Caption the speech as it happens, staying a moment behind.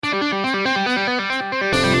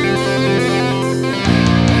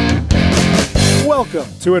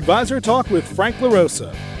Welcome to Advisor Talk with Frank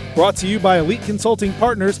LaRosa. Brought to you by Elite Consulting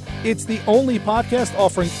Partners, it's the only podcast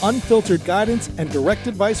offering unfiltered guidance and direct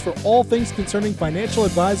advice for all things concerning financial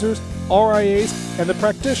advisors, RIAs, and the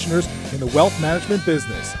practitioners in the wealth management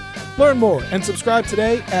business. Learn more and subscribe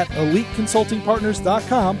today at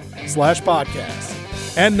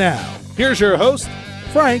eliteconsultingpartners.com/podcast. And now, here's your host,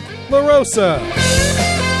 Frank LaRosa.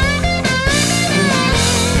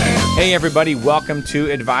 Hey everybody, welcome to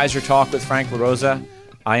Advisor Talk with Frank LaRosa.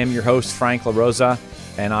 I am your host, Frank LaRosa,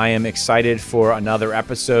 and I am excited for another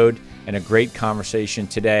episode and a great conversation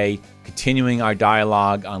today, continuing our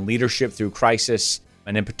dialogue on leadership through crisis,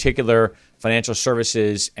 and in particular, financial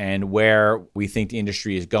services and where we think the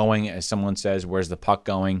industry is going. As someone says, where's the puck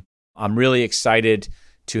going? I'm really excited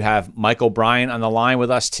to have Michael Bryant on the line with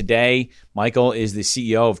us today. Michael is the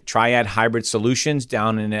CEO of Triad Hybrid Solutions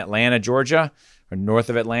down in Atlanta, Georgia, or north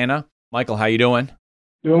of Atlanta. Michael, how you doing?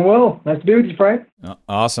 Doing well. Nice to be with you, Frank.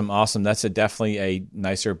 Awesome. That's definitely a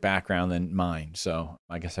nicer background than mine. So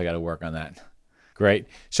I guess I got to work on that. Great.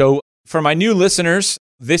 So for my new listeners,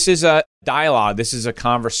 this is a dialogue. This is a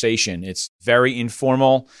conversation. It's very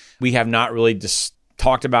informal. We have not really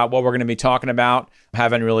talked about what we're going to be talking about.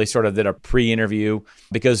 Haven't really sort of did a pre-interview,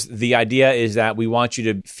 because the idea is that we want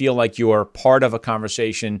you to feel like you're part of a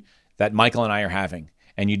conversation that Michael and I are having.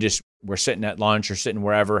 And we're sitting at lunch or sitting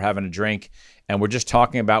wherever having a drink, and we're just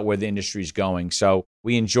talking about where the industry is going. So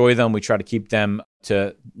we enjoy them. We try to keep them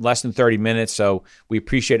to less than 30 minutes. So we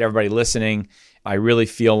appreciate everybody listening. I really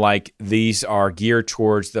feel like these are geared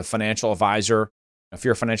towards the financial advisor. If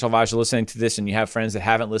you're a financial advisor listening to this and you have friends that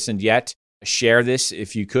haven't listened yet, share this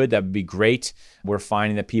if you could. That would be great. We're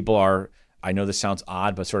finding that people are, I know this sounds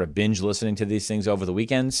odd, but sort of binge listening to these things over the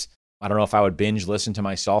weekends. I don't know if I would binge listen to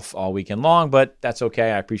myself all weekend long, but that's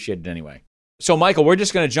okay. I appreciate it anyway. So, Michael, we're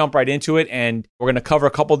just going to jump right into it, and we're going to cover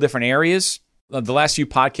a couple different areas. The last few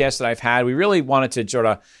podcasts that I've had, we really wanted to sort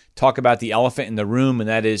of talk about the elephant in the room, and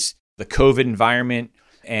that is the COVID environment.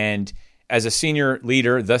 And as the senior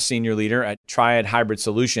leader at Triad Hybrid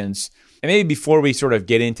Solutions, and maybe before we sort of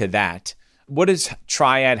get into that, what is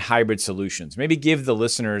Triad Hybrid Solutions? Maybe give the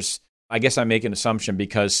listeners, I guess I make an assumption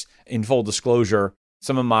because in full disclosure,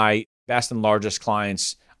 some of my best and largest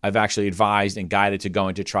clients I've actually advised and guided to go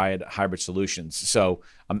into Triad Hybrid Solutions. So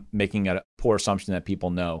I'm making a poor assumption that people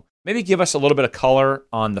know. Maybe give us a little bit of color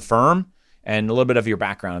on the firm and a little bit of your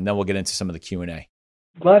background, and then we'll get into some of the Q&A.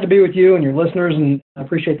 Glad to be with you and your listeners, and I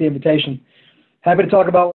appreciate the invitation. Happy to talk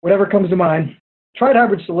about whatever comes to mind. Triad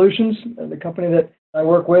Hybrid Solutions, the company that I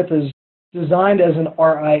work with, is designed as an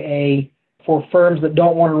RIA for firms that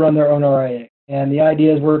don't want to run their own RIA. And the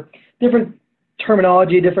idea is we're different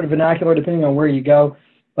terminology, different vernacular depending on where you go,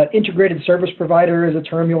 but integrated service provider is a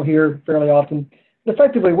term you'll hear fairly often. But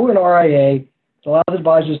effectively, we're an RIA that allows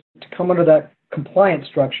advisors to come under that compliance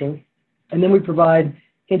structure, and then we provide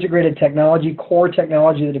integrated technology, core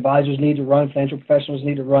technology that advisors need to run, financial professionals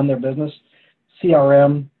need to run their business,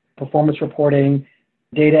 CRM, performance reporting,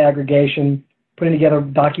 data aggregation, putting together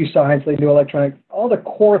DocuSign so they can do electronic, all the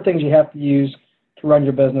core things you have to use to run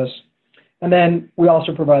your business. And then we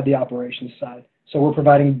also provide the operations side. So we're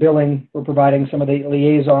providing billing, we're providing some of the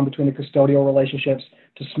liaison between the custodial relationships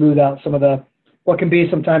to smooth out some of the, what can be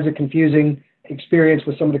sometimes a confusing experience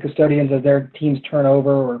with some of the custodians as their teams turn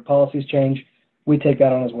over or policies change. We take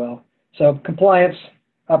that on as well. So compliance,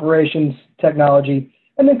 operations, technology,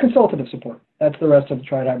 and then consultative support. That's the rest of the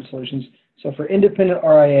Triad Hybrid Solutions. So for independent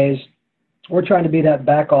RIAs, we're trying to be that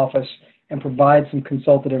back office and provide some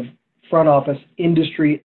consultative front office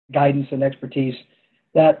industry guidance and expertise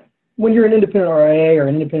that when you're an independent RIA or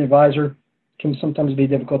an independent advisor can sometimes be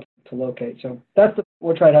difficult to locate. So that's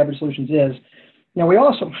what Triad Hybrid Solutions is. Now we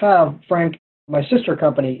also have, Frank, my sister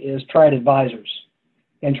company is Triad Advisors,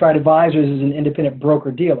 and Triad Advisors is an independent broker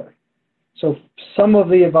dealer. So some of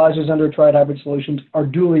the advisors under Triad Hybrid Solutions are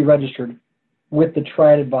duly registered with the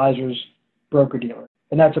Triad Advisors broker dealer,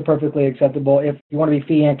 and that's a perfectly acceptable. If you want to be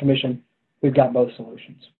fee and commission, we've got both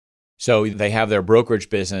solutions. So they have their brokerage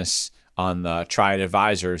business on the Triad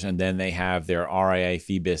Advisors, and then they have their RIA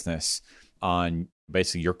fee business on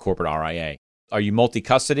basically your corporate RIA. Are you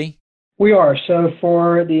multi-custody? We are. So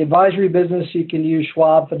for the advisory business, you can use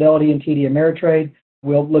Schwab, Fidelity, and TD Ameritrade.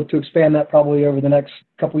 We'll look to expand that probably over the next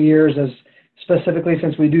couple of years, as specifically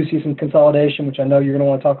since we do see some consolidation, which I know you're going to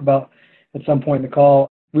want to talk about at some point in the call.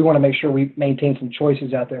 We want to make sure we maintain some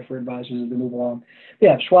choices out there for advisors as we move along.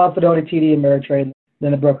 Yeah, Schwab, Fidelity, TD, Ameritrade.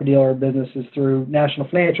 Then the broker-dealer business is through National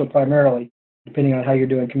Financial primarily, depending on how you're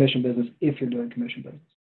doing commission business, if you're doing commission business.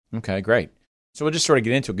 Okay, great. So we'll just sort of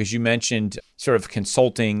get into it because you mentioned sort of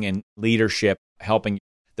consulting and leadership, helping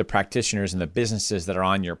the practitioners and the businesses that are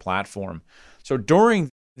on your platform. So So during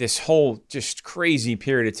this whole just crazy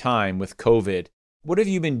period of time with COVID, what have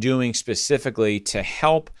you been doing specifically to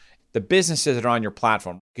help the businesses that are on your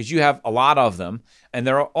platform? Because you have a lot of them and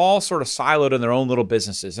they're all sort of siloed in their own little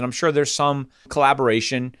businesses. And I'm sure there's some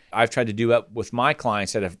collaboration. I've tried to do that with my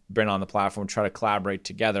clients that have been on the platform, try to collaborate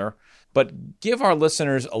together. But give our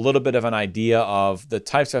listeners a little bit of an idea of the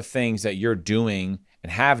types of things that you're doing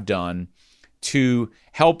and have done to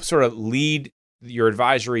help sort of lead your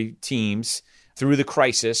advisory teams through the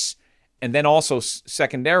crisis. And then also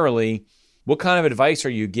secondarily, what kind of advice are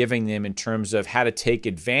you giving them in terms of how to take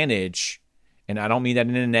advantage? And I don't mean that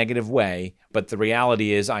in a negative way, but the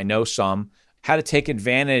reality is I know how to take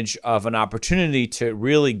advantage of an opportunity to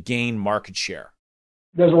really gain market share.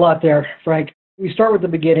 There's a lot there, Frank. We start with the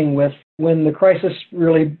beginning with when the crisis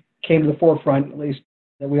really came to the forefront, at least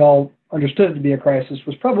that we all understood it to be a crisis,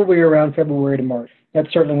 was probably around February to March.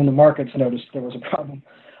 That's certainly when the markets noticed there was a problem.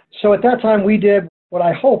 So at that time, we did what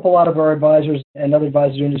I hope a lot of our advisors and other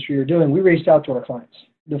advisors in the industry are doing. We reached out to our clients.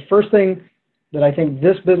 The first thing that I think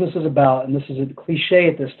this business is about, and this is a cliche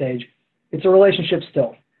at this stage, it's a relationship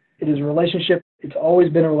still. It is a relationship. It's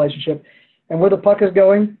always been a relationship. And where the puck is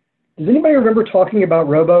going, does anybody remember talking about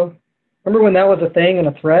robo? Remember when that was a thing and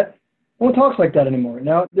a threat? No one talks like that anymore.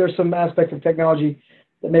 Now, there's some aspects of technology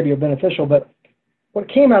that maybe are beneficial, but what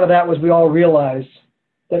came out of that was we all realized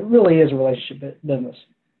that it really is a relationship business.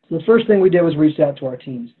 So the first thing we did was reach out to our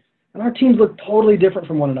teams. And our teams look totally different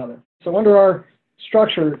from one another. So under our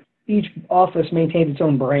structure, each office maintains its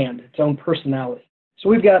own brand, its own personality. So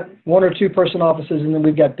we've got 1 or 2 person offices, and then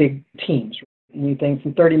we've got big teams, anything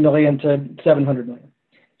from 30 million to 700 million.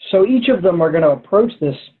 So each of them are going to approach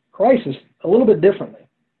this crisis a little bit differently.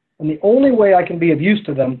 And the only way I can be of use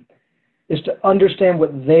to them is to understand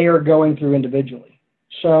what they are going through individually.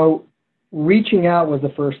 So reaching out was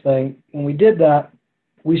the first thing. When we did that,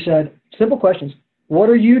 we said, simple questions. What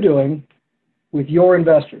are you doing with your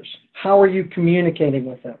investors? How are you communicating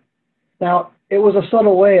with them? Now, it was a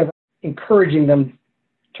subtle way of encouraging them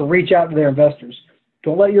to reach out to their investors.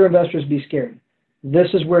 Don't let your investors be scared. This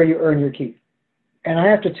is where you earn your keep. And I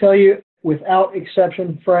have to tell you, without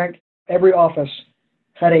exception, Frank, every office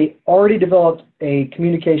had already developed a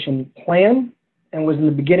communication plan and was in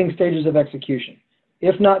the beginning stages of execution.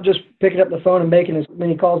 If not just picking up the phone and making as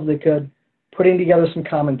many calls as they could, putting together some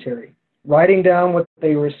commentary, writing down what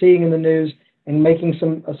they were seeing in the news, and making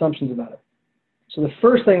some assumptions about it. So the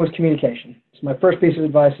first thing was communication. So my first piece of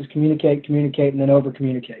advice is communicate, and then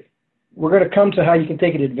over-communicate. We're going to come to how you can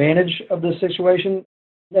take advantage of this situation.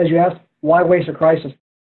 As you asked, why waste a crisis?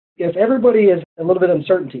 If everybody is a little bit of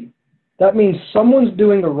uncertainty, that means someone's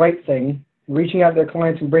doing the right thing, reaching out to their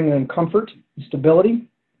clients and bringing them comfort and stability,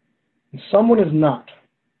 and someone is not.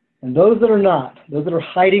 And those that are not, those that are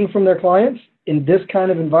hiding from their clients in this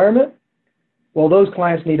kind of environment, well, those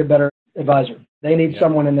clients need a better advisor. They need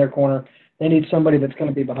someone in their corner. They need somebody that's going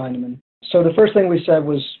to be behind them. And so the first thing we said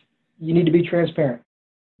was, you need to be transparent.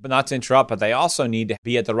 But not to interrupt, but they also need to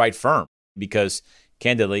be at the right firm because,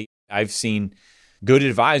 candidly, I've seen good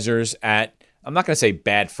advisors at, I'm not going to say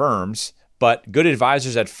bad firms, but good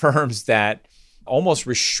advisors at firms that almost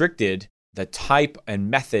restricted the type and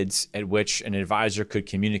methods at which an advisor could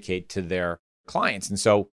communicate to their clients. And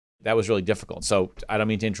so that was really difficult. So I don't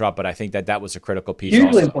mean to interrupt, but I think that was a critical piece. Hugely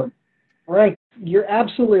also important. Right. You're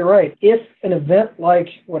absolutely right. If an event like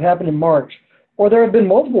what happened in March, or there have been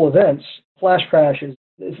multiple events, flash crashes,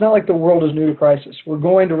 it's not like the world is new to crisis. We're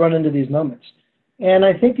going to run into these moments. And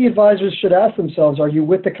I think the advisors should ask themselves, are you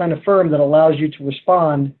with the kind of firm that allows you to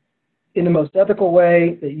respond in the most ethical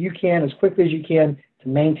way that you can, as quickly as you can, to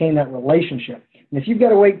maintain that relationship? And if you've got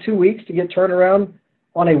to wait 2 weeks to get turned around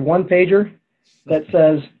on a one-pager that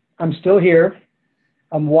says, I'm still here,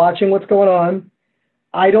 I'm watching what's going on,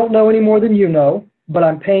 I don't know any more than you know, but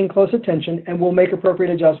I'm paying close attention and we'll make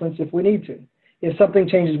appropriate adjustments if we need to. If something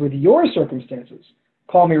changes with your circumstances,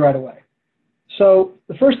 call me right away. So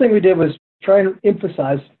the first thing we did was try and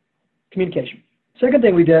emphasize communication. Second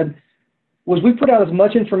thing we did was we put out as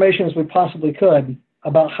much information as we possibly could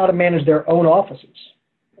about how to manage their own offices.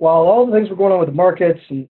 While all the things were going on with the markets,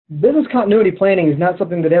 and business continuity planning is not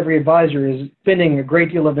something that every advisor is spending a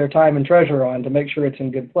great deal of their time and treasure on to make sure it's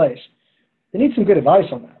in good place. They need some good advice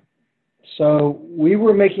on that. So we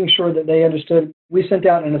were making sure that they understood. We sent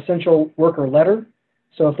out an essential worker letter.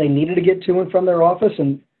 So if they needed to get to and from their office,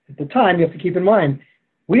 and at the time, you have to keep in mind,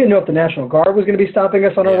 we didn't know if the National Guard was going to be stopping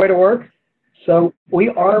us on our way to work. So we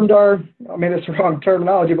armed it's the wrong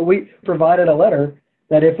terminology, but we provided a letter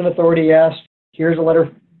that if an authority asked, here's a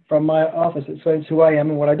letter from my office that says who I am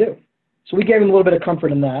and what I do. So we gave them a little bit of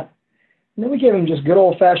comfort in that. And then we gave them just good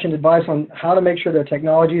old-fashioned advice on how to make sure their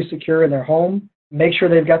technology is secure in their home, make sure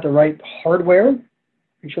they've got the right hardware,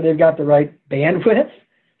 make sure they've got the right bandwidth.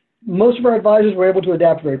 Most of our advisors were able to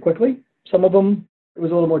adapt very quickly. Some of them, it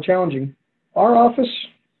was a little more challenging. Our office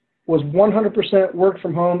was 100% work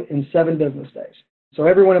from home in 7 business days. So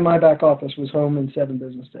everyone in my back office was home in 7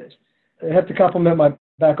 business days. I have to compliment my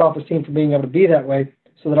back office team for being able to be that way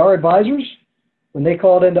so that our advisors, when they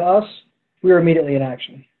called into us, we were immediately in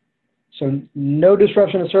action. So no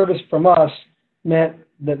disruption of service from us meant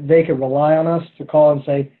that they could rely on us to call and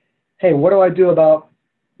say, hey, what do I do about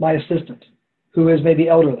my assistant who is maybe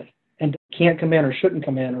elderly and can't come in or shouldn't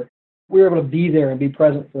come in? Or we were able to be there and be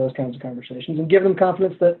present for those kinds of conversations and give them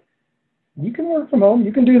confidence that you can work from home.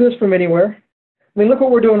 You can do this from anywhere. I mean, look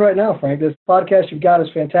what we're doing right now, Frank. This podcast you've got is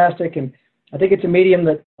fantastic. And I think it's a medium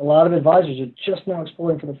that a lot of advisors are just now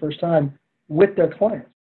exploring for the first time with their clients.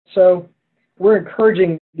 So we're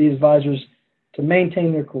encouraging these advisors to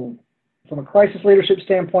maintain their cool. From a crisis leadership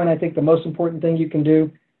standpoint, I think the most important thing you can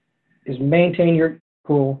do is maintain your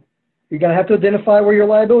cool. You're going to have to identify where your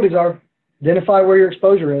liabilities are, identify where your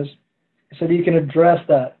exposure is, so that you can address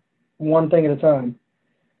that one thing at a time.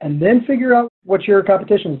 And then figure out what your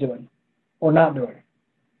competition is doing or not doing.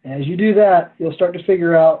 And as you do that, you'll start to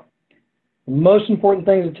figure out the most important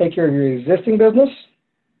things to take care of your existing business.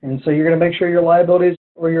 And so you're going to make sure your liabilities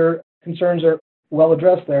or your concerns are well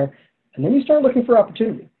addressed there. And then you start looking for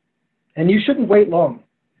opportunity. And you shouldn't wait long.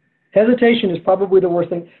 Hesitation is probably the worst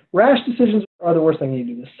thing. Rash decisions are the worst thing you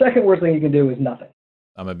can do. The second worst thing you can do is nothing.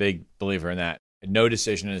 I'm a big believer in that. No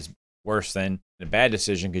decision is worse than a bad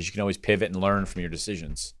decision because you can always pivot and learn from your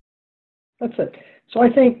decisions. That's it. So I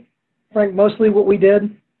think, Frank, mostly what we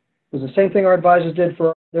did was the same thing our advisors did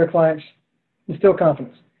for their clients, instill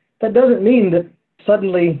confidence. That doesn't mean that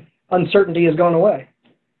suddenly uncertainty has gone away.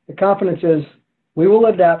 The confidence is we will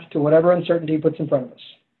adapt to whatever uncertainty puts in front of us.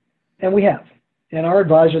 And we have. And our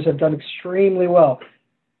advisors have done extremely well.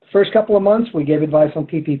 The first couple of months, we gave advice on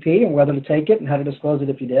PPP and whether to take it and how to disclose it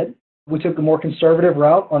if you did. We took the more conservative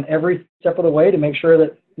route on every step of the way to make sure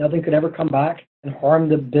that nothing could ever come back and harm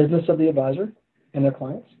the business of the advisor and their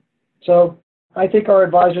clients. So I think our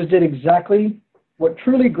advisors did exactly what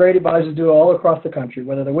truly great advisors do all across the country,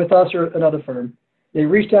 whether they're with us or another firm. They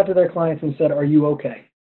reached out to their clients and said, are you okay?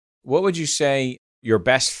 What would you say your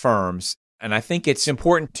best firms, and I think it's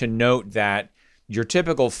important to note that your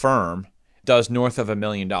typical firm does north of $1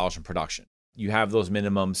 million in production. You have those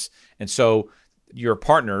minimums. And so your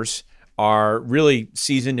partners are really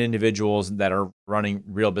seasoned individuals that are running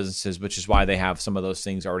real businesses, which is why they have some of those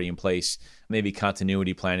things already in place. Maybe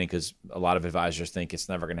continuity planning, because a lot of advisors think it's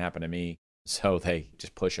never going to happen to me, so they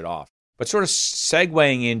just push it off. But sort of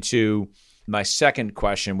segueing into my second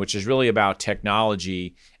question, which is really about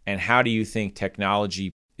technology and how do you think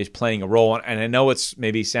technology is playing a role? And I know it's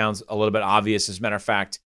maybe sounds a little bit obvious. As a matter of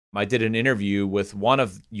fact, I did an interview with one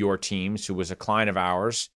of your teams who was a client of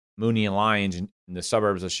ours, Mooney and Lyons in the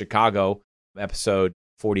suburbs of Chicago, episode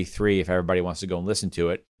 43, if everybody wants to go and listen to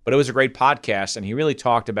it. But it was a great podcast, and he really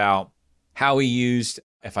talked about how he used,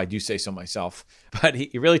 if I do say so myself, but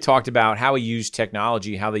he really talked about how he used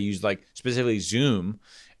technology, how they used like specifically Zoom,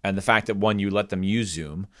 and the fact that, one, you let them use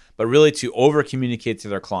Zoom, but really to over-communicate to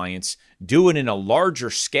their clients, do it in a larger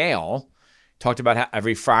scale. Talked about how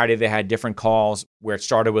every Friday they had different calls where it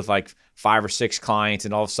started with like 5 or 6 clients,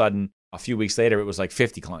 and all of a sudden, a few weeks later, it was like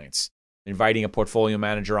 50 clients, inviting a portfolio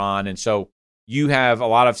manager on. And so you have a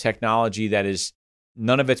lot of technology that is,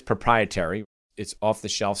 none of it's proprietary. It's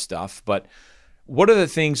off-the-shelf stuff. But what are the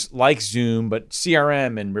things like Zoom, but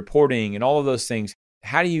CRM and reporting and all of those things?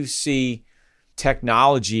 How do you see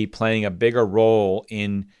technology playing a bigger role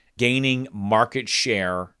in gaining market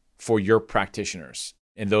share for your practitioners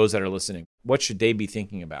and those that are listening? What should they be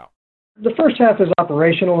thinking about? The first half is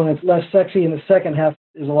operational and it's less sexy, and the second half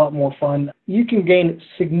is a lot more fun. You can gain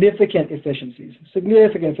significant efficiencies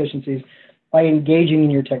by engaging in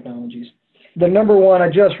your technologies. The number one, I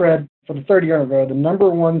just read for the third year in a row, the number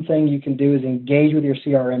one thing you can do is engage with your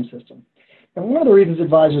CRM system. And one of the reasons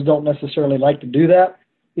advisors don't necessarily like to do that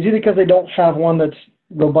is either because they don't have one that's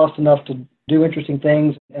robust enough to do interesting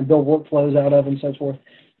things and build workflows out of and so forth,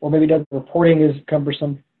 or maybe the reporting is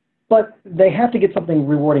cumbersome. But they have to get something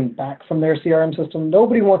rewarding back from their CRM system.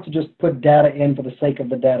 Nobody wants to just put data in for the sake of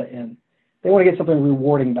the data in. They want to get something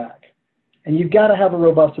rewarding back. And you've got to have a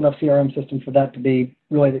robust enough CRM system for that to be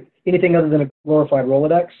really anything other than a glorified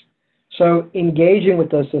Rolodex. So engaging with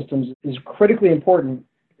those systems is critically important,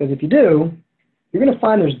 because if you do, you're going to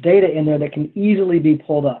find there's data in there that can easily be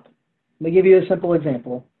pulled up. Let me give you a simple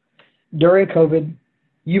example. During COVID,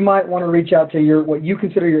 you might want to reach out to what you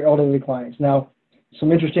consider your elderly clients. Now,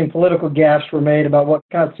 Some interesting political gaffes were made about what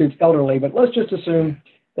constitutes elderly, but let's just assume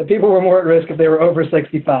that people were more at risk if they were over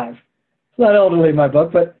 65. It's not elderly in my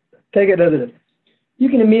book, but take it as it is. You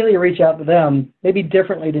can immediately reach out to them, maybe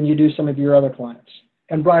differently than you do some of your other clients,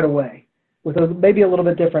 and right away, with maybe a little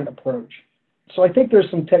bit different approach. So I think there's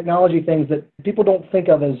some technology things that people don't think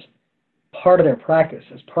of as part of their practice,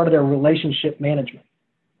 as part of their relationship management.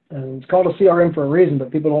 It's called a CRM for a reason,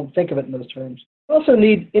 but people don't think of it in those terms. You also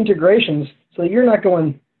need integrations so that you're not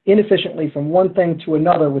going inefficiently from one thing to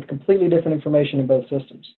another with completely different information in both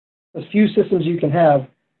systems. There's few systems you can have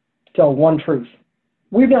to tell one truth.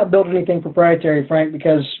 We've not built anything proprietary, Frank,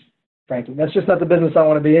 because, frankly, that's just not the business I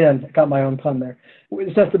want to be in. I got my own pun there.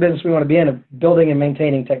 It's not the business we want to be in, of building and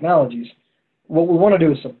maintaining technologies. What we want to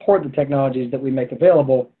do is support the technologies that we make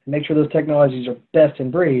available and make sure those technologies are best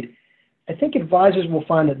in breed. I think advisors will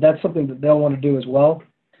find that that's something that they'll want to do as well.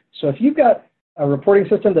 So if you've got a reporting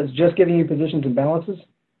system that's just giving you positions and balances,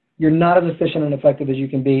 you're not as efficient and effective as you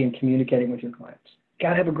can be in communicating with your clients. You've got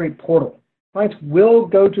to have a great portal. Clients will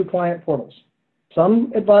go to client portals.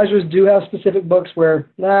 Some advisors do have specific books where,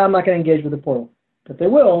 I'm not going to engage with the portal. But they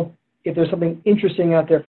will if there's something interesting out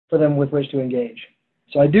there for them with which to engage.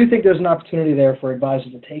 So I do think there's an opportunity there for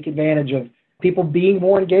advisors to take advantage of people being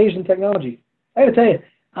more engaged in technology. I got to tell you,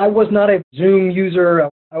 I was not a Zoom user.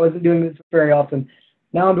 I wasn't doing this very often.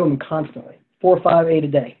 Now I'm doing them constantly, 4, 5, 8 a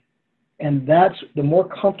day. And that's the more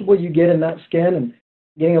comfortable you get in that skin and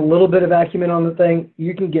getting a little bit of acumen on the thing,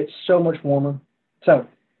 you can get so much warmer. So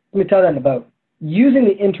let me tie that in a bow. Using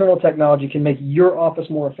the internal technology can make your office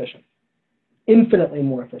more efficient, infinitely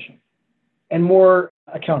more efficient, and more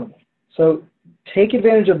accountable. So take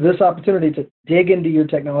advantage of this opportunity to dig into your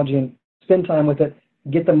technology and spend time with it,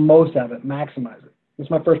 get the most out of it, maximize it. That's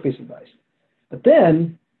my first piece of advice. But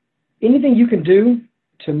then anything you can do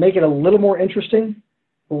to make it a little more interesting,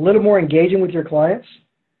 a little more engaging with your clients,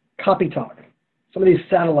 Copy Talk, some of these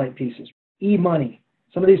satellite pieces, e-money,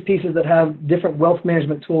 some of these pieces that have different wealth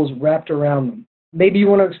management tools wrapped around them. Maybe you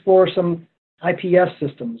want to explore some IPS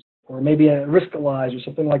systems or maybe a Riskalyze or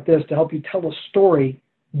something like this to help you tell a story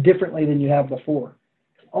differently than you have before.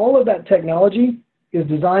 All of that technology is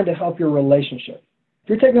designed to help your relationship. If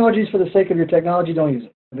your technology is for the sake of your technology, don't use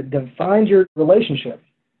it. If it defines your relationship,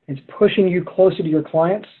 it's pushing you closer to your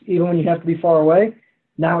clients, even when you have to be far away,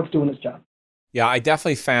 now it's doing its job. Yeah, I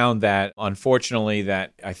definitely found that, unfortunately,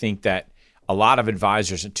 that I think that a lot of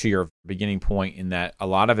advisors, to your beginning point, in that a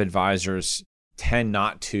lot of advisors tend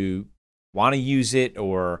not to want to use it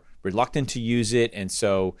or reluctant to use it. And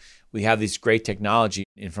so we have this great technology.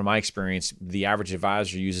 And from my experience, the average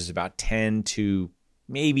advisor uses about 10 to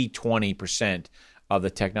maybe 20% of the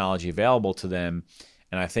technology available to them.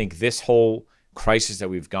 And I think this whole crisis that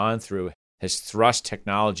we've gone through has thrust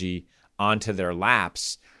technology onto their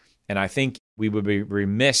laps. And I think we would be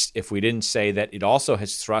remiss if we didn't say that it also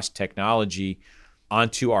has thrust technology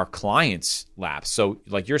onto our clients' laps. So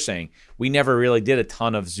like you're saying, we never really did a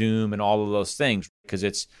ton of Zoom and all of those things because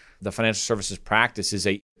it's the financial services practice is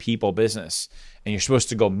a people business. And you're supposed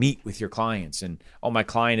to go meet with your clients. And, my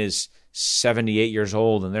client is 78 years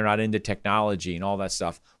old and they're not into technology and all that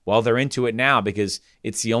stuff. Well, they're into it now because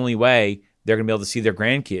it's the only way they're going to be able to see their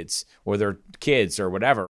grandkids or their kids or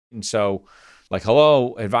whatever. And so, like,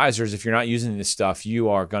 hello, advisors, if you're not using this stuff, you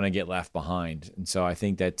are going to get left behind. And so I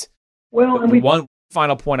think that one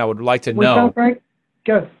final point I would like to know. Frank?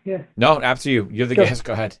 Go, yeah. No, after you. You're the guest.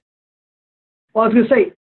 Go ahead. Well, I was going to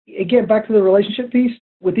say, again, back to the relationship piece.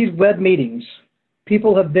 With these web meetings,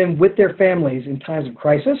 people have been with their families in times of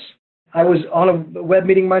crisis. I was on a web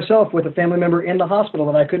meeting myself with a family member in the hospital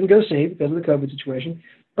that I couldn't go see because of the COVID situation,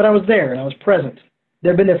 but I was there and I was present.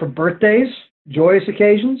 They've been there for birthdays, joyous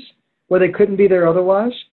occasions, where they couldn't be there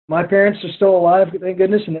otherwise. My parents are still alive, thank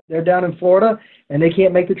goodness, and they're down in Florida, and they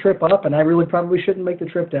can't make the trip up, and I really probably shouldn't make the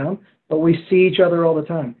trip down, but we see each other all the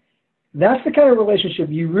time. That's the kind of relationship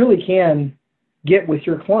you really can get with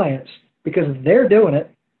your clients because they're doing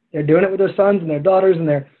it. They're doing it with their sons and their daughters and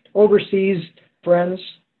their overseas friends.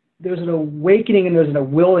 There's an awakening and there's a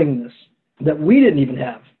willingness that we didn't even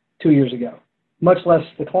have 2 years ago, much less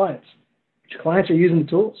the clients. Your clients are using the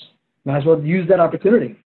tools. Might as well use that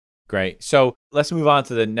opportunity. Great. So let's move on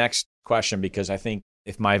to the next question, because I think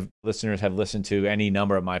if my listeners have listened to any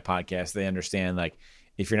number of my podcasts, they understand, like,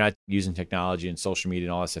 if you're not using technology and social media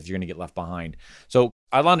and all that stuff, you're going to get left behind. So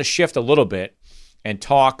I want to shift a little bit and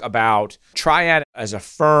talk about Triad as a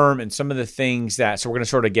firm and some of the things so we're going to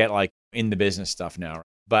sort of get like in the business stuff now.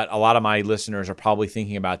 But a lot of my listeners are probably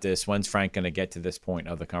thinking about this. When's Frank going to get to this point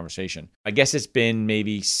of the conversation? I guess it's been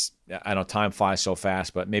maybe, I don't know, time flies so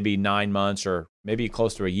fast, but maybe 9 months or maybe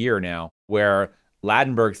close to a year now, where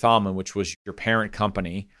Ladenburg Thalmann, which was your parent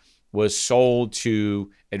company, was sold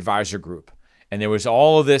to Advisor Group. And there was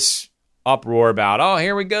all of this uproar about, oh,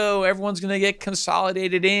 here we go, everyone's going to get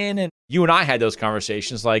consolidated in. And you and I had those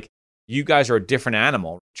conversations like, you guys are a different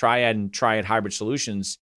animal. Triad and Triad Hybrid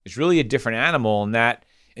Solutions is really a different animal. And that,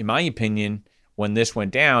 in my opinion, when this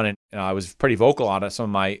went down, and I was pretty vocal on it, some of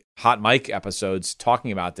my hot mic episodes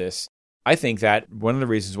talking about this, I think that one of the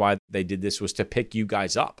reasons why they did this was to pick you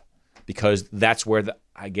guys up, because that's where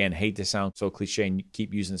again, hate to sound so cliche and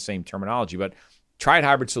keep using the same terminology, but Triad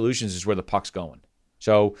Hybrid Solutions is where the puck's going.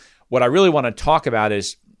 So what I really want to talk about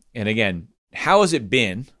is, and again, how has it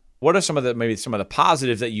been? What are some of the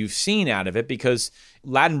positives that you've seen out of it? Because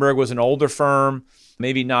Ladenburg was an older firm,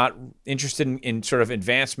 maybe not interested in sort of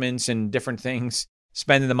advancements and different things,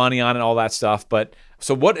 spending the money on and all that stuff. But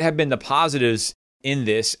so what have been the positives in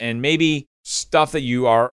this, and maybe stuff that you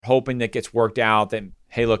are hoping that gets worked out, that,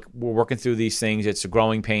 hey, look, we're working through these things, it's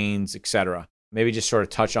growing pains, et cetera. Maybe just sort of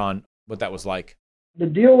touch on what that was like. The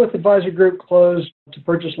deal with Advisor Group closed to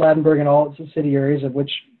purchase Ladenburg and all its subsidiaries, of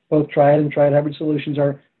which both Triad and Triad Hybrid Solutions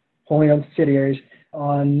are wholly owned subsidiaries,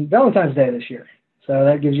 on Valentine's Day this year. So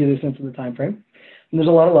that gives you the sense of the time frame. And there's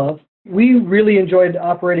a lot of love. We really enjoyed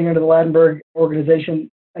operating under the Ladenburg organization.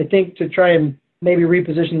 I think, to try and maybe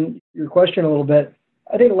reposition your question a little bit,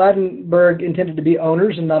 I think Ladenburg intended to be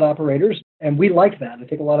owners and not operators, and we liked that. I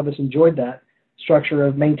think a lot of us enjoyed that structure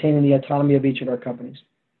of maintaining the autonomy of each of our companies.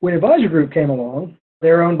 When Advisor Group came along,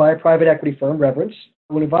 they're owned by a private equity firm, Reverence.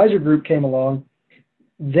 When Advisor Group came along,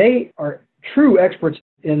 they are true experts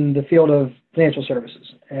in the field of financial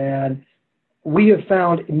services. And we have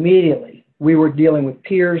found immediately we were dealing with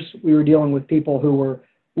peers, we were dealing with people who were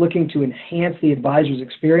looking to enhance the advisor's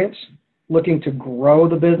experience, looking to grow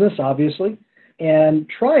the business, obviously. And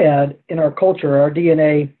Triad, in our culture, our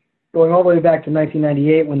DNA, going all the way back to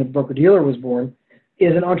 1998 when the broker-dealer was born,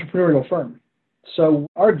 is an entrepreneurial firm. So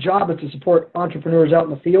our job is to support entrepreneurs out in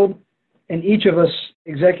the field, and each of us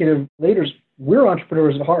executive leaders, we're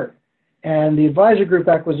entrepreneurs at heart. And the Advisor Group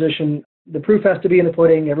acquisition, the proof has to be in the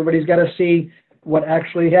pudding. Everybody's got to see what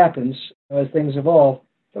actually happens as things evolve.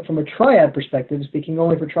 But from a Triad perspective, speaking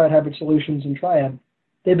only for Triad Hybrid Solutions and Triad,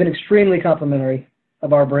 they've been extremely complimentary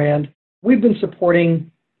of our brand. We've been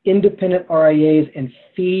supporting independent RIAs and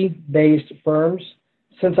fee-based firms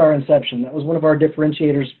since our inception. That was one of our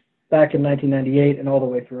differentiators back in 1998 and all the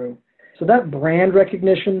way through. So that brand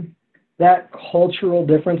recognition, that cultural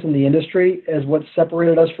difference in the industry is what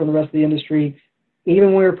separated us from the rest of the industry, even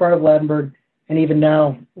when we were part of Ladenburg, and even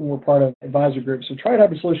now when we're part of Advisor Group. So Triad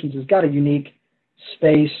Hybrid Solutions has got a unique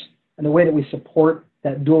space, and the way that we support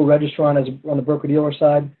that dual registrant on the broker-dealer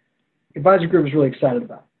side, Advisor Group is really excited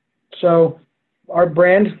about. So our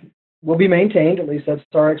brand will be maintained, at least that's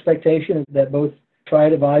our expectation, that both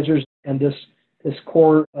Triad Advisors and this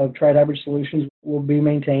core of Triad Hybrid Solutions will be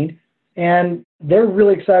maintained. And they're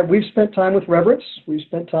really excited. We've spent time with Reverence. We've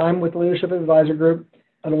spent time with the leadership of Advisor Group.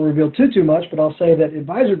 I don't want to reveal too much, but I'll say that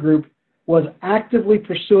Advisor Group was actively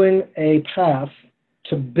pursuing a path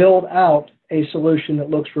to build out a solution that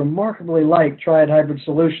looks remarkably like Triad Hybrid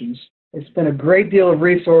Solutions. It's been a great deal of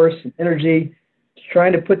resource and energy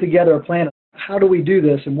trying to put together a plan. How do we do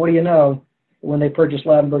this? And what do you know? When they purchased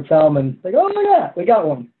Ladenburg Thalmann, they go, oh my God, we got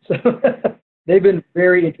one. So they've been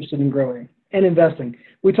very interested in growing and investing.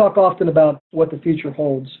 We talk often about what the future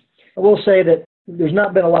holds. I will say that there's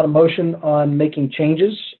not been a lot of motion on making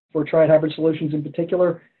changes for Triad Hybrid Solutions in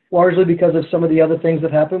particular, largely because of some of the other things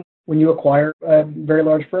that happen when you acquire a very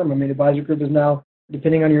large firm. I mean, Advisor Group is now,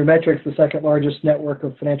 depending on your metrics, the second largest network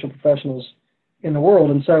of financial professionals in the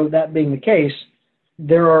world. And so that being the case,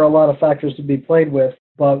 there are a lot of factors to be played with,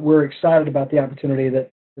 but we're excited about the opportunity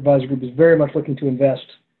that Advisor Group is very much looking to invest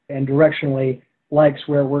and directionally likes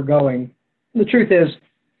where we're going. And the truth is,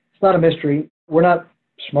 it's not a mystery. We're not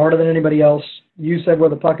smarter than anybody else. You said where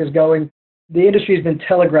the puck is going. The industry has been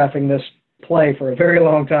telegraphing this play for a very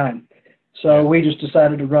long time. So we just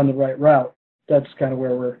decided to run the right route. That's kind of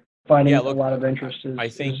where we're finding a lot of interest. I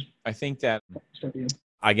think that,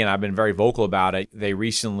 again, I've been very vocal about it. They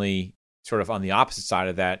recently, sort of on the opposite side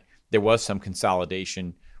of that, there was some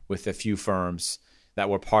consolidation with a few firms that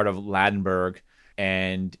were part of Ladenburg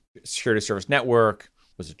and Security Service Network,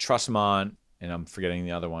 was it Trustmont, and I'm forgetting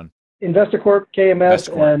the other one. Investacorp, KMS,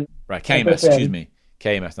 and right, KMS, excuse me.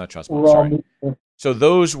 KMS, not Trustmont, sorry. So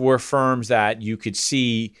those were firms that you could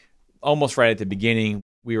see almost right at the beginning.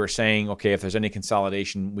 We were saying, okay, if there's any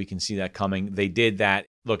consolidation, we can see that coming. They did that.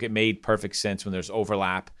 Look, it made perfect sense when there's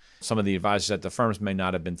overlap. Some of the advisors at the firms may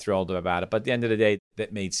not have been thrilled about it, but at the end of the day,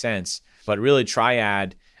 that made sense. But really,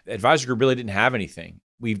 Triad, Advisor Group really didn't have anything.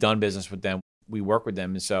 We've done business with them. We work with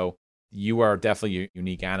them. And so you are definitely a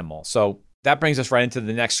unique animal. So that brings us right into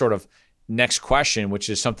the next question, which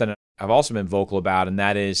is something I've also been vocal about, and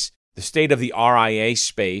that is the state of the RIA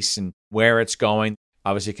space and where it's going.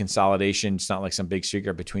 Obviously, consolidation, it's not like some big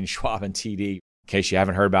secret between Schwab and TD, in case you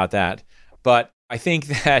haven't heard about that. But I think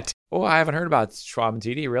that, I haven't heard about Schwab and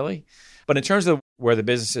TD, really? But in terms of where the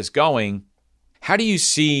business is going, how do you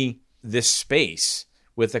see this space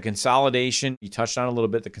with the consolidation? You touched on a little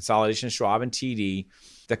bit, the consolidation of Schwab and TD,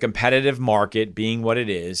 the competitive market being what it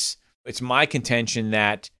is. It's my contention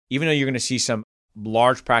that even though you're going to see some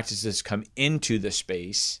large practices come into the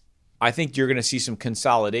space, I think you're going to see some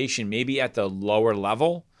consolidation maybe at the lower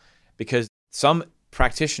level because some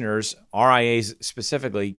practitioners, RIAs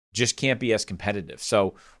specifically, just can't be as competitive.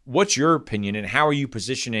 So what's your opinion and how are you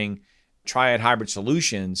positioning Triad Hybrid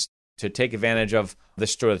Solutions to take advantage of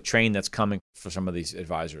this sort of train that's coming for some of these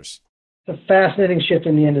advisors? It's a fascinating shift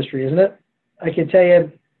in the industry, isn't it? I can tell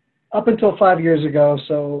you, up until 5 years ago,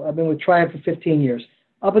 so I've been with Triad for 15 years.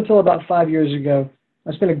 Up until about 5 years ago,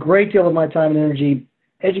 I spent a great deal of my time and energy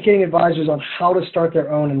educating advisors on how to start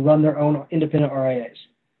their own and run their own independent RIAs.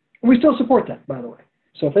 And we still support that, by the way.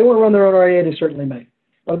 So if they want to run their own RIA, they certainly may.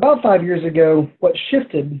 But about 5 years ago, what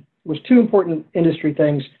shifted was two important industry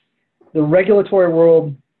things. The regulatory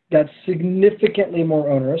world got significantly more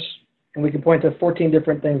onerous, and we can point to 14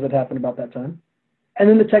 different things that happened about that time. And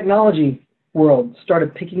then the technology world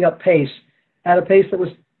started picking up pace at a pace that was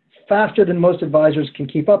faster than most advisors can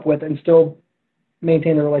keep up with and still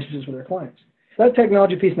maintain their relationships with their clients. So that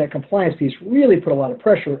technology piece and that compliance piece really put a lot of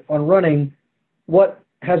pressure on running what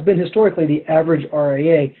has been historically the average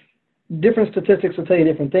RIA. Different statistics will tell you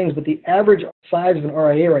different things, but the average size of an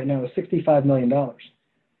RIA right now is $65 million.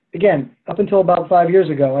 Again, up until about 5 years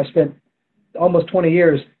ago, I spent almost 20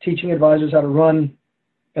 years teaching advisors how to run,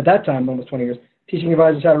 at that time, almost 20 years, teaching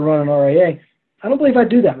advisors how to run an RIA. I don't believe I'd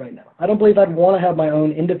do that right now. I don't believe I'd want to have my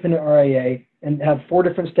own independent RIA and have 4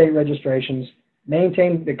 different state registrations,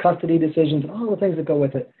 maintain the custody decisions, and all the things that go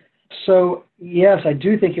with it. So, yes, I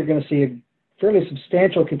do think you're going to see a fairly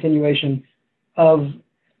substantial continuation of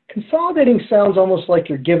consolidating. Sounds almost like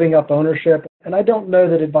you're giving up ownership, and I don't know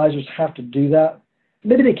that advisors have to do that.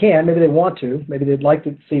 Maybe they can, maybe they want to, maybe they'd like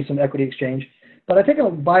to see some equity exchange. But I think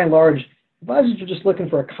by and large, advisors are just looking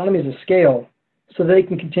for economies of scale so they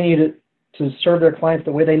can continue to serve their clients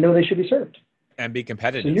the way they know they should be served. And be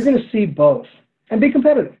competitive. So you're going to see both and be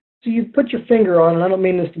competitive. So you put your finger on, and I don't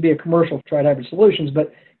mean this to be a commercial for Triad Hybrid Solutions,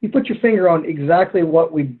 but you put your finger on exactly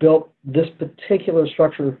what we built this particular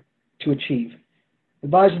structure to achieve.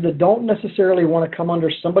 Advisors that don't necessarily want to come under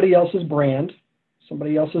somebody else's brand,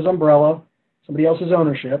 somebody else's umbrella, somebody else's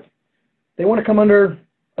ownership. They want to come under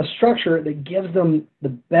a structure that gives them the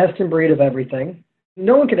best in breed of everything.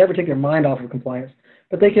 No one can ever take their mind off of compliance,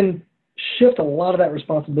 but they can shift a lot of that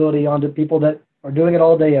responsibility onto people that are doing it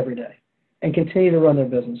all day, every day, and continue to run their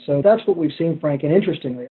business. So that's what we've seen, Frank. And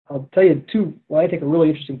interestingly, I'll tell you two, what I think are really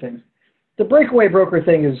interesting things. The breakaway broker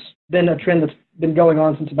thing has been a trend that's been going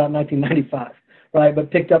on since about 1995, right?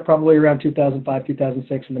 But picked up probably around 2005,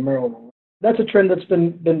 2006 in the Merrill world. That's a trend that's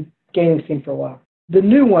been gaining steam for a while. The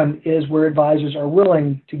new one is where advisors are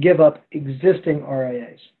willing to give up existing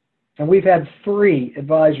RIAs. And we've had 3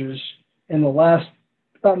 advisors in the last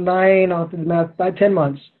about 10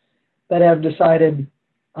 months that have decided,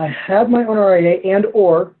 I have my own RIA and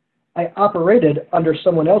or I operated under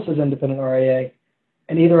someone else's independent RIA,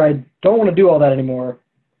 and either I don't want to do all that anymore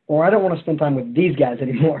or I don't want to spend time with these guys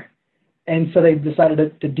anymore. And so they've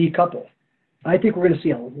decided to decouple. I think we're going to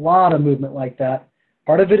see a lot of movement like that.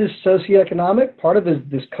 Part of it is socioeconomic. Part of it is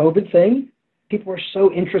this COVID thing. People are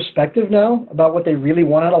so introspective now about what they really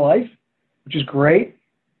want out of life, which is great.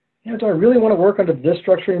 Do I really want to work under this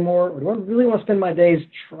structure anymore? Or do I really want to spend my days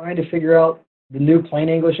trying to figure out the new plain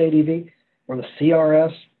English ADV or the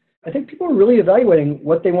CRS? I think people are really evaluating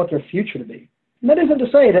what they want their future to be. And that isn't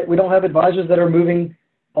to say that we don't have advisors that are moving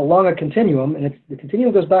along a continuum, and the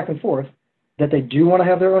continuum goes back and forth, that they do want to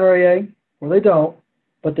have their own RIA or they don't,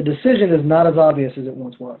 but the decision is not as obvious as it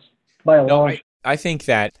once was by a long shot. I think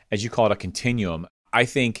that, as you call it, a continuum, I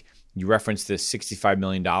think you referenced this $65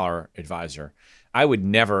 million advisor. I would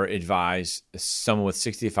never advise someone with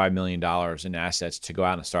 $65 million in assets to go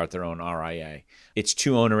out and start their own RIA. It's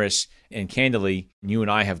too onerous, and candidly, you and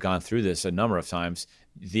I have gone through this a number of times.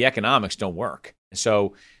 The economics don't work.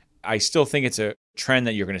 So I still think it's a trend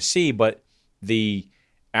that you're going to see, but the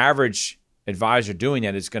average advisor doing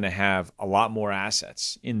that is going to have a lot more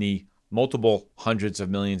assets in the multiple hundreds of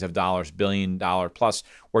millions of dollars, $1 billion plus,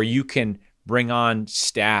 where you can bring on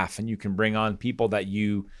staff and you can bring on people that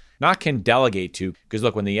you not can delegate to, because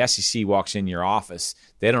look, when the SEC walks in your office,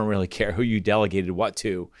 they don't really care who you delegated what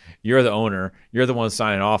to. You're the owner. You're the one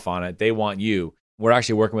signing off on it. They want you. We're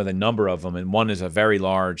actually working with a number of them, and one is a very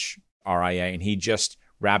large RIA, and he just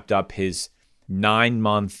wrapped up his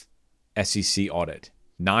 9-month SEC audit.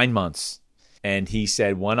 9 months. And he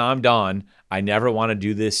said, when I'm done, I never want to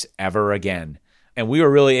do this ever again. And we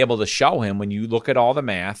were really able to show him, when you look at all the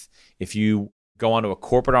math, if you go onto a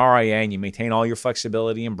corporate RIA and you maintain all your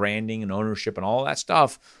flexibility and branding and ownership and all that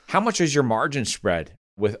stuff, how much is your margin spread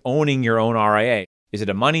with owning your own RIA? Is it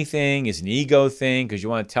a money thing? Is it an ego thing? Because you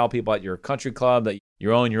want to tell people at your country club that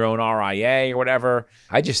you own your own RIA or whatever.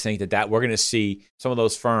 I just think that we're going to see some of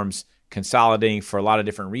those firms consolidating for a lot of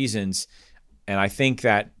different reasons. And I think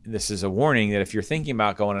that this is a warning that if you're thinking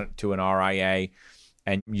about going to an RIA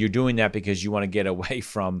and you're doing that because you want to get away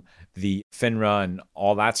from the FINRA and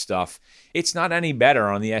all that stuff, it's not any better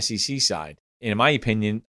on the SEC side. In my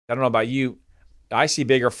opinion, I don't know about you, I see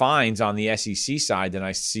bigger fines on the SEC side than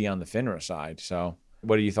I see on the FINRA side. So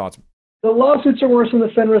what are your thoughts? The lawsuits are worse on the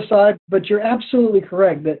FINRA side, but you're absolutely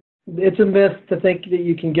correct that it's a myth to think that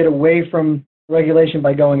you can get away from regulation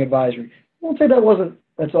by going advisory. I won't say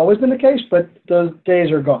that's always been the case, but those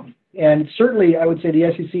days are gone. And certainly I would say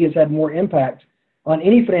the SEC has had more impact on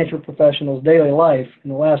any financial professional's daily life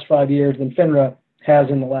in the last 5 years than FINRA has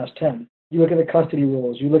in the last 10. You look at the custody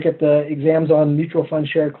rules, you look at the exams on mutual fund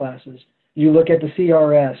share classes, you look at the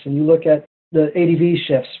CRS, and you look at the ADV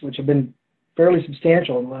shifts, which have been fairly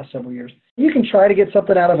substantial in the last several years. You can try to get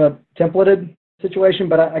something out of a templated situation,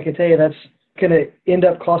 but I can tell you that's going to end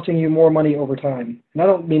up costing you more money over time. And I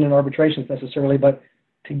don't mean in arbitrations necessarily, but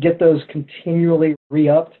to get those continually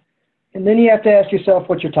re-upped. And then you have to ask yourself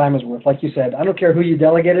what your time is worth. Like you said, I don't care who you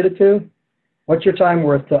delegated it to. What's your time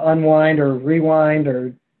worth to unwind or rewind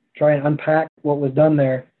or try and unpack what was done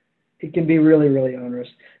there? It can be really, really onerous.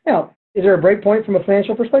 Now, is there a break point from a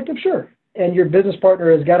financial perspective? Sure. And your business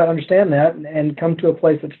partner has got to understand that and come to a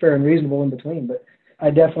place that's fair and reasonable in between. But I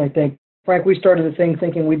definitely think, Frank, we started the thing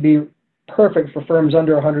thinking we'd be perfect for firms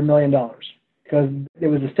under $100 million because there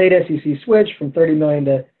was a state SEC switch from $30 million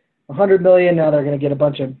to $100 million. Now they're going to get a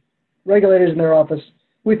bunch of regulators in their office.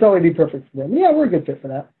 We thought we'd be perfect for them. Yeah, we're a good fit for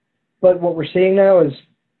that. But what we're seeing now is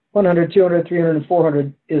 100, 200, 300, and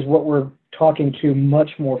 400 is what we're talking to much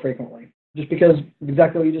more frequently. Just because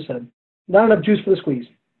exactly what you just said. Not enough juice for the squeeze.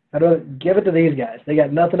 I don't give it to these guys. They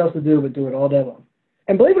got nothing else to do but do it all day long.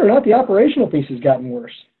 And believe it or not, the operational piece has gotten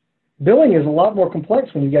worse. Billing is a lot more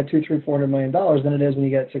complex when you get $200, $300, $400 million than it is when you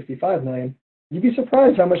get $65 million. You'd be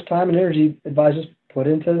surprised how much time and energy advisors put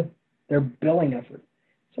into their billing effort.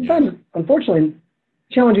 Sometimes, unfortunately,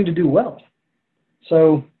 challenging to do well.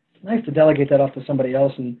 So it's nice to delegate that off to somebody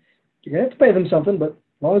else, and you're going to have to pay them something, but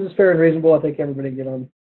as long as it's fair and reasonable, I think everybody can get on.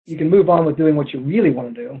 You can move on with doing what you really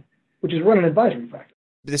want to do, which is run an advisory practice.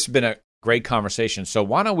 This has been a great conversation. So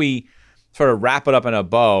why don't we sort of wrap it up in a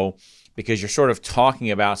bow, because you're sort of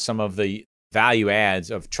talking about some of the value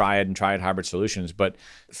adds of Triad and Triad Hybrid Solutions. But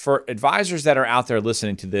for advisors that are out there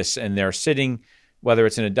listening to this and they're sitting, whether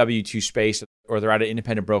it's in a W-2 space or they're at an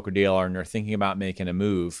independent broker-dealer and they're thinking about making a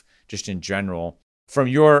move just in general, from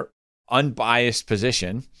your unbiased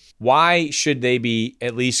position, why should they be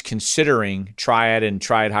at least considering Triad and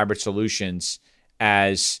Triad Hybrid Solutions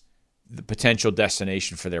as the potential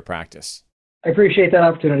destination for their practice? I appreciate that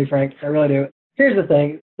opportunity, Frank. I really do. Here's the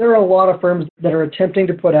thing. There are a lot of firms that are attempting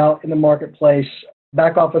to put out in the marketplace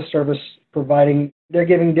back office service providing. They're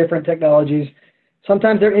giving different technologies.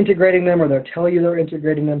 Sometimes they're integrating them or they'll tell you they're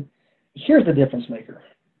integrating them. Here's the difference maker.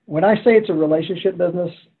 When I say it's a relationship business,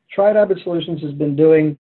 Triad Hybrid Solutions has been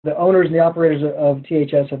doing, the owners and the operators of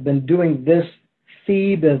THS have been doing this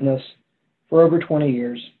fee business for over 20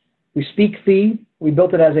 years. We speak fee. We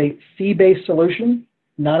built it as a fee-based solution,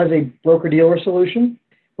 not as a broker-dealer solution.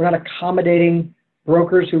 We're not accommodating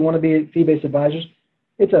brokers who want to be fee-based advisors.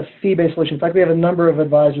 It's a fee-based solution. In fact, we have a number of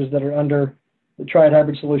advisors that are under the Triad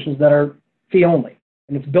Hybrid Solutions that are fee-only,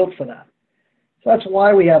 and it's built for that. So that's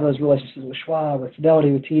why we have those relationships with Schwab, with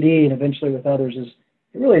Fidelity, with TD, and eventually with others.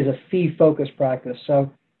 It really is a fee-focused practice.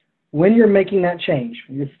 So when you're making that change,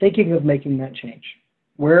 when you're thinking of making that change,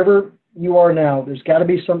 wherever you are now, there's got to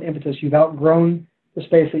be some impetus. You've outgrown the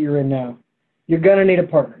space that you're in now. You're going to need a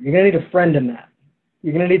partner. You're going to need a friend in that.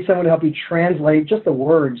 You're going to need someone to help you translate just the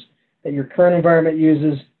words that your current environment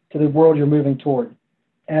uses to the world you're moving toward.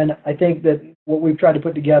 And I think that what we've tried to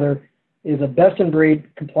put together is a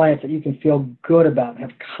best-in-breed compliance that you can feel good about and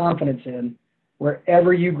have confidence in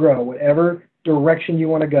wherever you grow, whatever direction you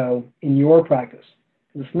want to go in your practice.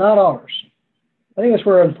 It's not ours. I think that's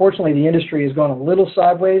where, unfortunately, the industry has gone a little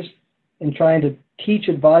sideways in trying to teach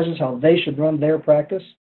advisors how they should run their practice.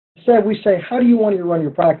 Instead, we say, how do you want to run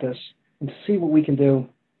your practice, and see what we can do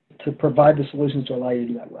to provide the solutions to allow you to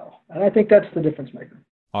do that well. And I think that's the difference maker.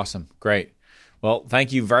 Awesome. Great. Well,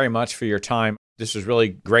 thank you very much for your time. This was really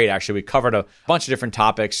great, actually. We covered a bunch of different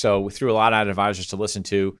topics, so we threw a lot at advisors to listen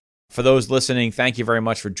to. For those listening, thank you very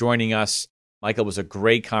much for joining us. Michael, it was a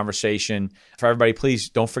great conversation. For everybody, please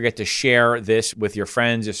don't forget to share this with your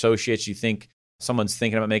friends, associates. You think someone's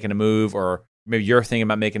thinking about making a move, or maybe you're thinking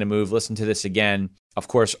about making a move. Listen to this again. Of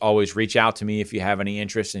course, always reach out to me if you have any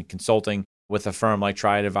interest in consulting with a firm like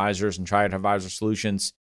Triad Advisors and Triad Advisor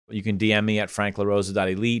Solutions. You can DM me at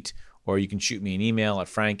franklarosa.elite, or you can shoot me an email at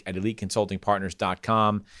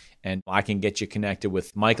frank@eliteconsultingpartners.com, and I can get you connected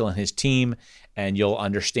with Michael and his team, and you'll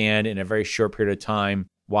understand in a very short period of time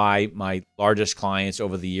why my largest clients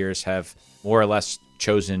over the years have more or less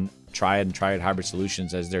chosen Triad and Triad Hybrid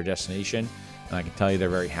Solutions as their destination. And I can tell you they're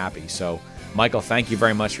very happy. So, Michael, thank you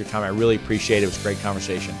very much for your time. I really appreciate it. It was a great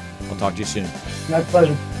conversation. I'll talk to you soon. My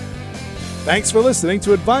pleasure. Thanks for listening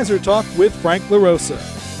to Advisor Talk with Frank LaRosa.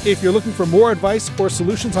 If you're looking for more advice or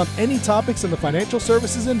solutions on any topics in the financial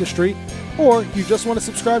services industry, or you just want to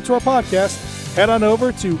subscribe to our podcast, head on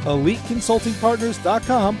over to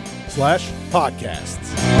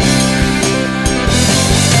eliteconsultingpartners.com/podcasts.